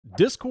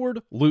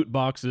Discord loot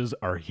boxes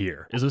are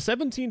here is a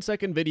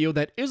 17-second video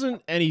that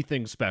isn't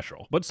anything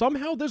special, but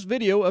somehow this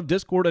video of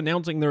Discord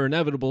announcing their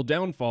inevitable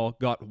downfall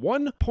got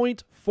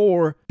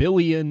 1.4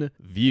 billion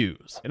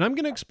views. And I'm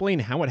going to explain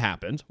how it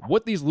happened,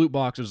 what these loot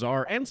boxes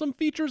are, and some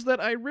features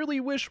that I really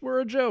wish were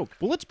a joke.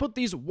 But let's put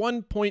these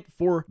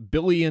 1.4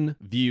 billion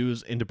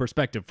views into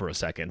perspective for a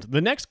second.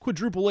 The next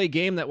quadruple A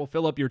game that will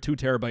fill up your 2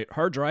 terabyte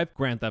hard drive,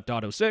 Grand Theft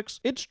Auto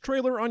 6, its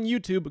trailer on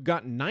YouTube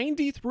got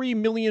 93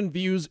 million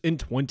views in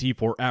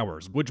 24 hours,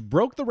 which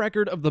broke the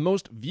record of the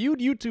most viewed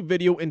YouTube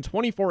video in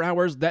 24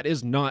 hours that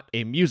is not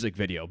a music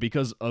video,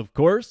 because of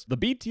course, the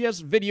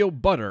BTS video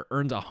Butter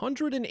earned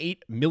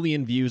 108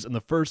 million views in the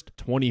first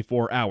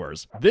 24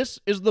 hours. This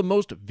is the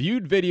most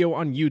viewed video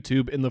on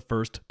YouTube in the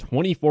first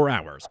 24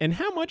 hours. And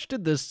how much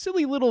did this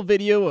silly little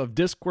video of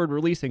Discord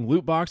releasing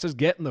loot boxes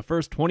get in the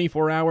first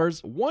 24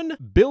 hours? 1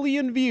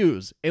 billion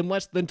views in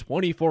less than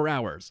 24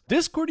 hours.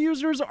 Discord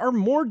users are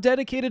more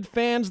dedicated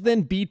fans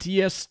than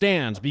BTS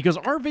stans, because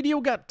our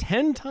video got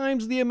 10 times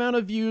the amount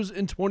of views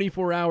in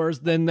 24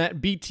 hours than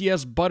that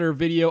BTS Butter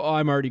video. Oh,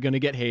 I'm already gonna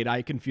get hate.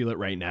 I can feel it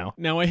right now.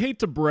 Now, I hate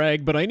to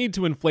brag, but I need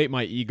to inflate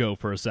my ego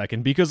for a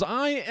second, because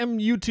I am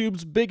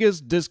YouTube's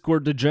biggest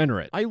Discord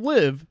degenerate. I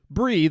live,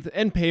 breathe,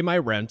 and pay my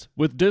rent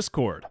with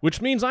Discord,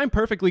 which means I'm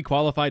perfectly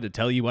qualified to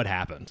tell you what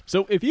happened.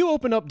 So if you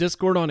open up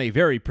Discord on a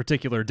very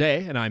particular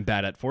day, and I'm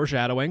bad at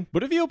foreshadowing,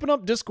 but if you open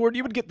up Discord,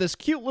 you would get this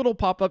cute little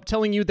pop-up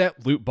telling you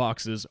that loot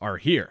boxes are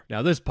here.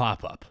 Now this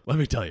pop-up, let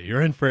me tell you,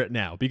 you're in for it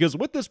now, because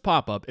with this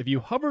pop-up, if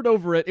you hovered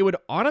over it, it would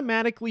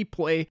automatically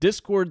play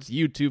Discord's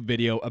YouTube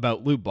video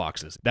about loot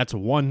boxes. That's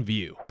one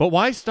view. But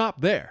why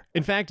stop there?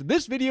 In fact,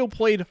 this video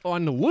played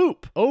on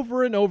loop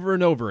over and over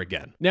and over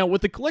again. Now,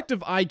 with the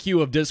collective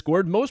IQ of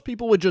Discord, most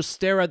people would just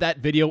stare at that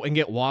video and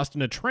get lost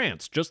in a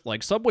trance, just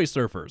like Subway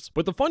Surfers.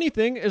 But the funny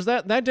thing is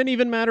that that didn't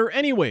even matter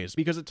anyways,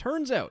 because it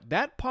turns out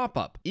that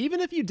pop-up, even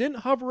if you didn't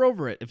hover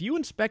over it, if you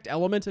inspect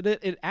elemented it,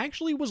 it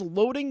actually was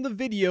loading the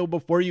video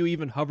before you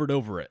even hovered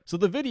over it. So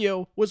the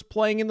video was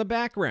playing in the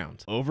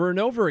background over and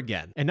over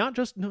again. And not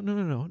just,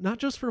 not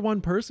just for one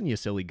person, you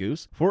silly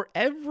goose. For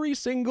every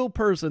single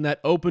person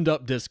that opened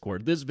up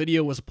Discord, this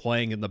video was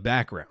playing in the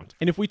background.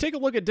 And if we take a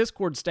look at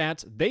Discord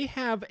stats, they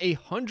have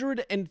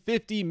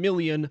 150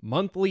 million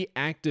monthly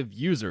active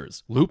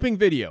users. Looping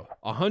video,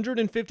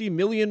 150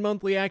 million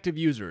monthly active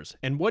users.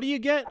 And what do you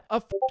get?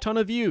 A ton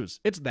of views.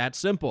 It's that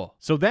simple.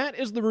 So that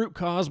is the root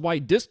cause why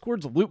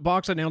Discord's loot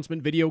box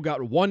announcement video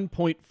got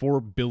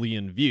 1.4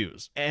 billion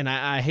views. And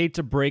I hate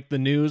to break the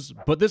news,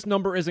 but this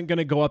number isn't going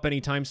to go up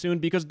anytime soon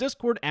because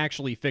Discord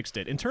actually fixed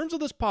it. In terms of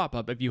this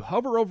pop-up, if you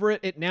hover over it,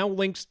 it now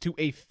links to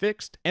a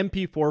fixed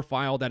MP4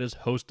 file that is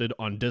hosted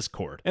on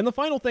Discord. And the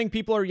final thing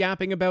people are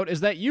yapping about is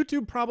that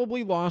YouTube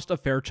probably lost a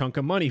fair chunk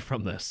of money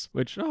from this.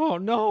 Which, oh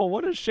no,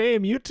 what a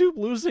shame. YouTube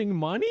losing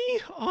money?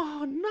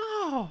 Oh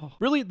no.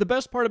 Really, the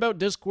best part about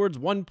Discord's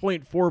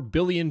 1.4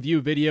 billion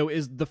view video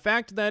is the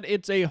fact that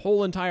it's a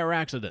whole entire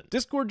accident.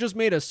 Discord just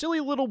made a silly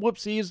little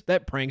whoopsies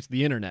that pranked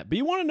the internet. But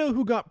you want to know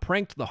who got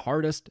pranked the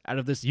hardest out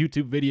of this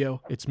YouTube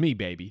video? It's me,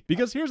 baby.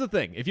 Because here's the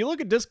thing. If you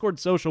look at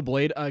Discord's Social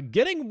Blade,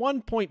 getting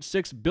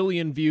 1.6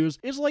 billion views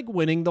is like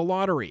winning the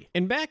lottery.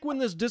 And back when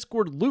this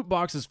Discord loot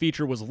boxes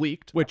feature was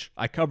leaked, which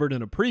I covered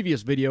in a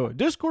previous video,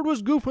 Discord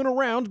was goofing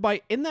around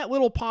by, in that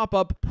little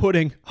pop-up,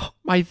 putting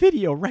my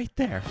video right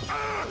there.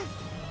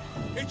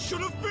 It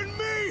should have been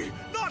me,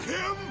 not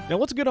him! Now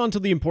let's get on to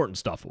the important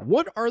stuff.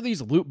 What are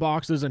these loot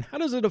boxes and how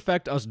does it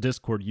affect us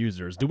Discord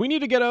users? Do we need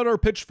to get out our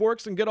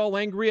pitchforks and get all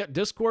angry at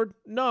Discord?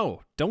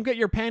 No. Don't get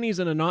your panties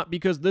in a knot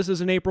because this is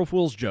an April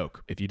Fool's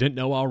joke, if you didn't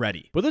know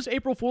already. But this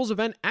April Fool's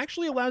event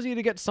actually allows you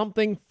to get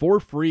something for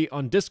free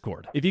on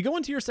Discord. If you go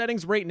into your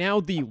settings right now,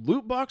 the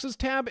loot boxes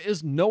tab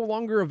is no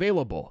longer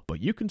available,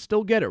 but you can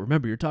still get it.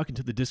 Remember, you're talking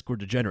to the Discord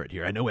degenerate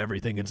here. I know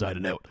everything inside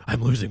and out.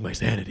 I'm losing my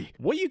sanity.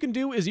 What you can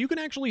do is you can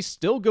actually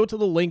still go to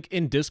the link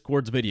in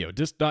Discord's video,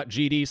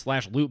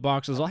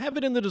 disc.gd/lootboxes. I'll have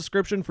it in the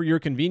description for your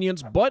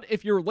convenience, but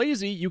if you're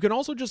lazy, you can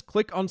also just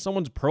click on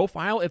someone's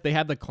profile if they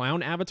have the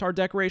clown avatar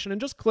decoration and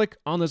just click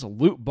on this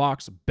loot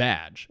box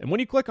badge. And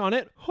when you click on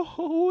it,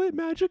 oh, it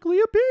magically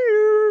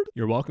appeared.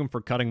 You're welcome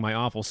for cutting my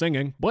awful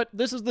singing. But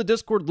this is the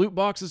Discord loot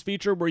boxes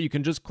feature where you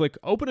can just click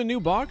open a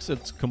new box.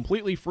 It's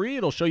completely free.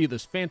 It'll show you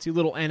this fancy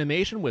little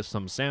animation with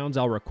some sounds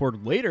I'll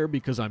record later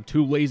because I'm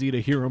too lazy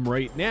to hear them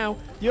right now.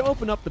 You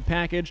open up the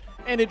package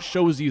and it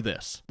shows you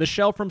this, the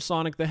shell from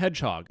Sonic the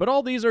Hedgehog. But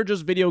all these are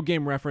just video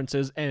game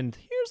references, and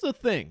here's the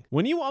thing.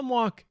 When you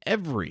unlock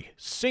every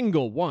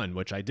single one,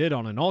 which I did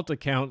on an alt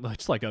account,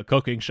 it's like a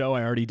cooking show,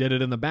 I already did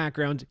it in the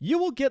background, you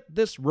will get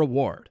this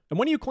reward. And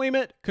when you claim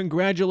it,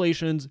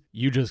 congratulations,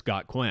 you just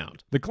got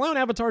clowned. The clown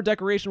avatar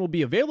decoration will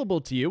be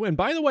available to you, and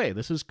by the way,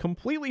 this is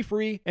completely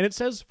free, and it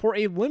says for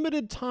a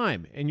limited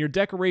time in your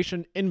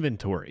decoration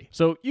inventory.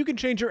 So you can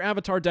change your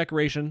avatar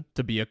decoration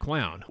to be a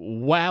clown.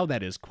 Wow,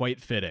 that is quite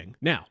fitting.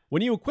 Now,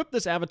 when you equip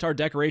this avatar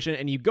decoration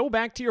and you go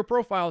back to your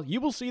profile,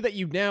 you will see that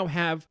you now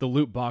have the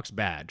loot box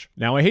badge. badge.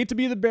 Now, I hate to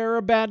be the bearer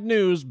of bad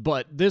news,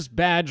 but this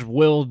badge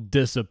will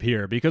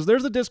disappear because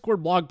there's a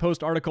Discord blog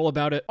post article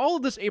about it. All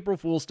of this April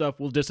Fool's stuff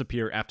will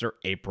disappear after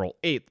April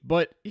 8th.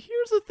 But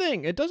here's the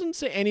thing, it doesn't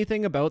say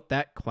anything about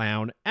that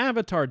clown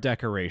avatar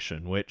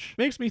decoration, which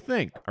makes me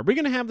think, are we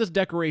going to have this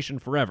decoration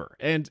forever?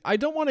 And I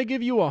don't want to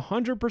give you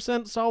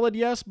 100% solid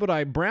yes, but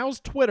I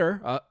browsed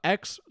Twitter,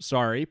 X,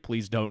 sorry,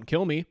 please don't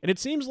kill me, and it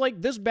seems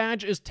like this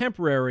badge is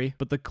temporary,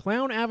 but the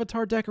clown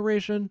avatar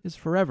decoration is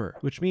forever,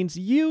 which means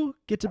you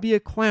get to be a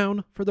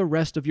clown for the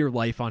rest of your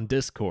life on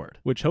Discord,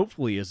 which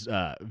hopefully is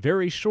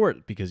very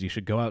short because you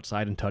should go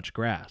outside and touch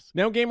grass.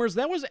 Now, gamers,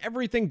 that was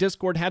everything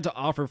Discord had to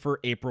offer for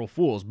April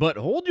Fools, but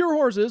hold your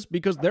horses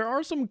because there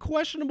are some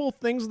questionable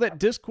things that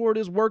Discord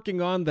is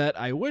working on that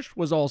I wish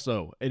was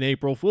also an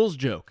April Fool's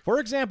joke. For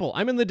example,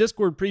 I'm in the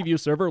Discord preview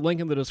server, link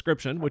in the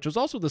description, which is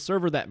also the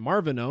server that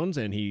Marvin owns,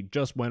 and he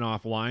just went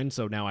offline,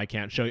 so now I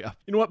can't show you.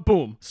 You know what?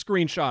 Boom.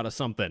 Screenshot of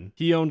something.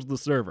 He owns the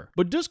server.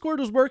 But Discord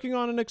is working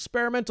on an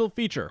experimental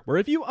feature where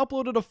if you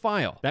uploaded a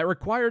file that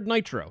required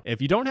Nitro,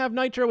 if you don't have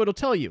Nitro, it'll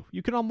tell you.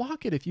 You can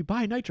unlock it if you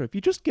buy Nitro. If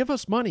you just give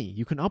us money,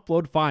 you can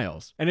upload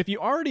files. And if you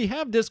already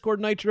have Discord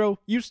Nitro,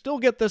 you still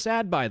get this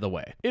ad, by the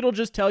way. It'll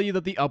just tell you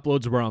that the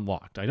uploads were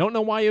unlocked. I don't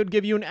know why it would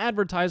give you an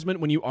advertisement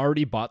when you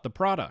already bought the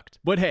product.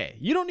 But hey,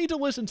 you don't need to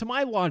listen to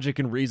my logic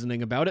and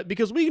reasoning about it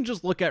because we can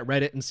just look at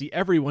Reddit and see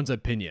everyone's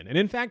opinion. And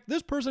in fact,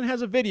 this person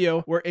has a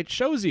video where it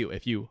shows you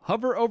if you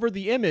hover over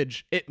the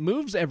image, it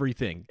moves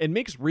everything and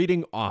makes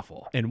reading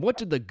awful. And what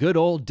did the good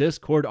old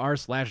Discord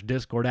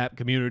r/Discord app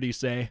community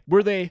say?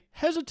 Were they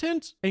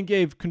hesitant and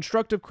gave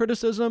constructive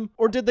criticism,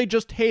 or did they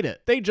just hate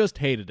it? They just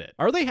hated it.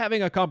 Are they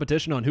having a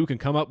competition on who can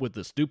come up with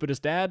the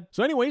stupidest ad?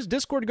 So anyways,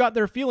 Discord got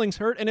their feelings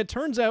hurt, and it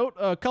turns out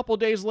a couple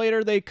days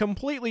later, they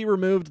completely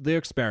removed the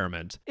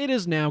experiment. It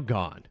is now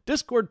gone.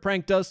 Discord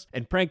pranked us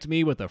and pranked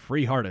me with a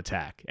free heart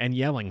attack and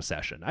yelling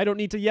session. I don't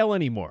need to yell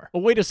anymore. Oh,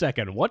 wait a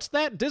second. What's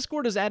that?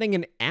 Discord is adding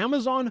an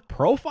Amazon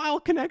profile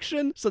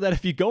connection so that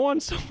if you go on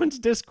someone's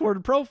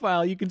Discord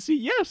profile, you can see,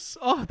 yes,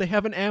 oh, they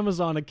have an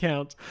Amazon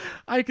account.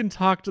 I can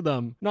talk to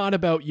them. Not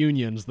about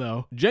unions,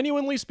 though.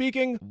 Genuinely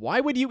speaking, why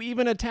would you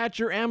even attach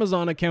your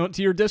Amazon account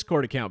to your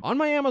Discord account? On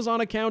my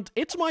Amazon account,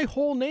 it's my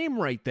whole name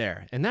right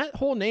there, and that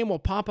whole name will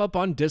pop up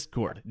on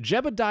Discord.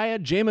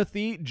 Jebediah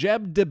Jamathi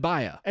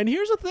Jebdibiah. And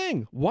here's the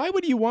thing, why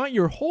would you want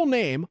your whole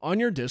name on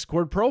your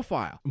Discord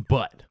profile?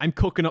 But I'm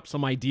cooking up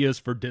some ideas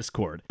for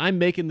Discord. I'm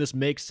making this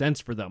make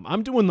sense for them.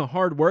 I'm doing the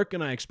hard work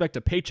and I expect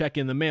a paycheck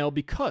in the mail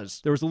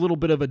because there was a little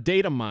bit of a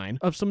data mine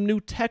of some new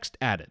text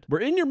added.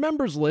 Where in your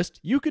members list,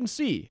 you can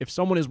see if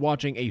someone is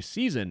watching a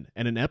season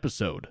and an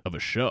episode of a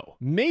show.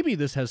 Maybe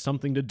this has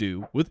something to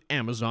do with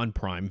Amazon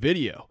Prime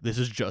Video. This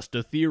is just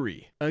a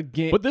theory.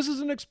 Again, but this is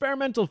an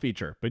experimental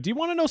feature. But do you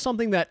want to know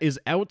something that is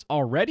out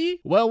already?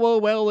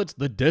 Well, it's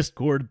the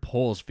Discord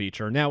polls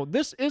feature. Now,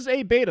 this is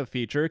a beta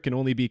feature. It can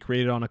only be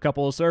created on a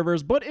couple of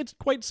servers, but it's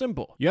quite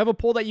simple. You have a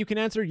poll that you can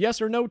answer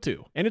yes or no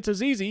to, and it's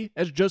as easy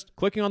as just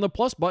clicking on the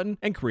plus button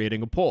and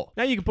creating a poll.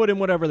 Now, you can put in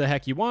whatever the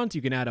heck you want.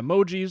 You can add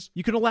emojis.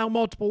 You can allow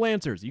multiple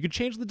answers. You can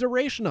change the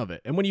duration of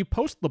it. And when you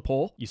post the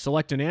poll, you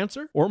select an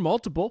answer or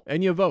multiple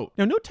and you vote.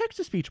 Now, no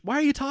text-to-speech. Why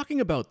are you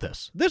talking about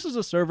this? This is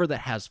a server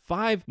that has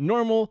 4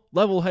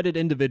 level-headed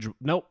individuals.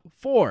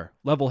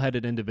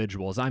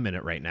 I'm in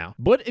it right now.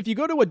 But if you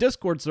go to a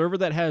Discord server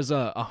that has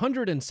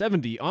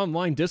 170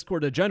 online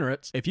Discord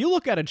degenerates, if you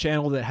look at a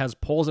channel that has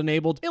polls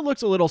enabled, it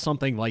looks a little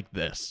something like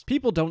this.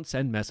 People don't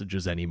send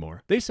messages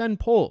anymore. They send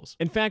polls.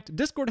 In fact,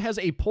 Discord has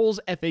a polls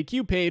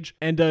FAQ page,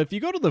 and if you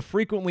go to the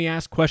frequently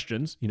asked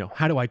questions,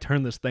 how do I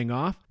turn this thing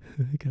off?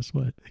 Guess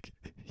what?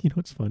 You know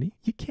what's funny?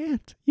 You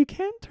can't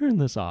turn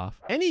this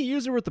off. Any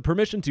user with the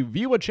permission to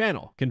view a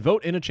channel can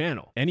vote in a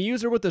channel. Any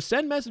user with the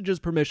send messages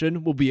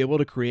permission will be able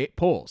to create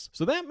polls.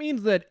 So that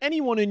means that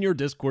anyone in your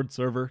Discord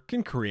server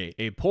can create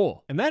a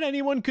poll. And that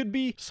anyone could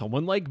be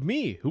someone like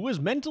me, who is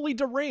mentally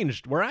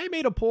deranged, where I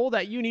made a poll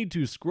that you need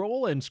to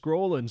scroll and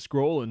scroll and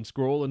scroll and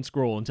scroll and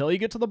scroll until you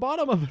get to the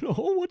bottom of it.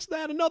 Oh, what's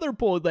that? Another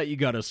poll that you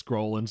gotta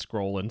scroll and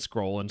scroll and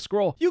scroll and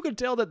scroll. You could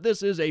tell that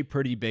this is a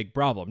pretty big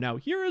problem. Now,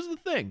 here is the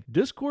thing.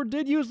 Discord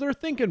did use their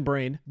thinking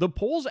brain. The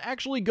polls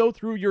actually go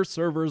through your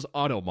server's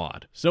auto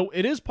mod. So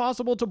it is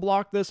possible to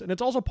block this, and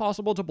it's also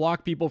possible to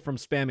block people from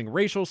spamming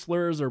racial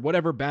slurs or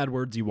whatever bad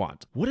words you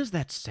want. What is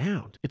that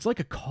sound? It's like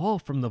a call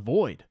from the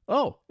void.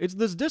 Oh, it's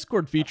this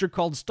Discord feature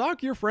called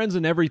Stalk Your Friends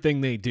and Everything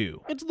They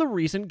Do. It's the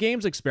recent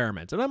games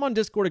experiment, and I'm on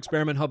Discord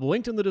Experiment Hub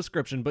linked in the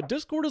description, but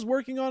Discord is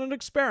working on an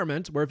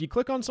experiment where if you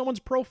click on someone's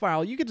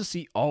profile, you get to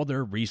see all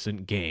their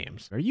recent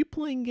games. Are you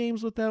playing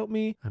games without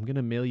me? I'm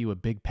gonna mail you a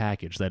big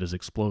package that is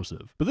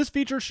explosive. But this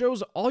feature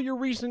shows all your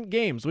recent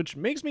games, which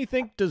makes me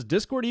think, does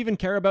Discord even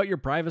care about your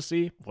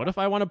privacy? What if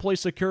I want to play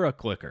Sakura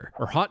Clicker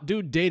or Hot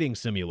Dude Dating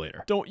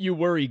Simulator? Don't you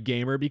worry,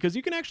 gamer, because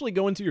you can actually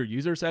go into your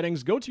user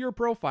settings, go to your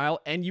profile,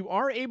 and you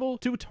are able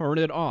to turn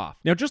it off.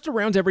 Now, just to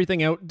round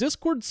everything out,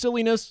 Discord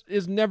silliness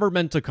is never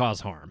meant to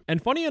cause harm. And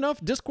funny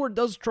enough, Discord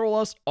does troll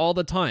us all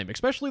the time,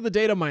 especially the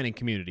data mining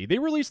community. They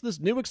released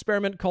this new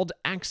experiment called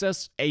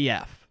Access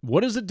AF.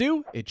 What does it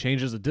do? It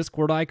changes the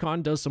Discord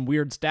icon, does some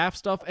weird staff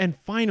stuff, and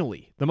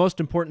finally, the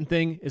most important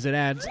thing is it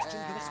adds...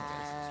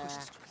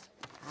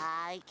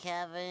 Hi,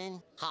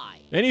 Kevin. Hi.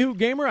 Anywho,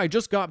 gamer, I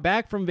just got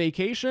back from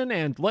vacation,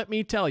 and let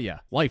me tell ya,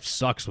 life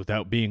sucks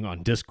without being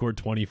on Discord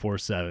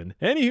 24/7.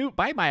 Anywho,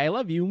 bye-bye, I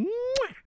love you. Mwah!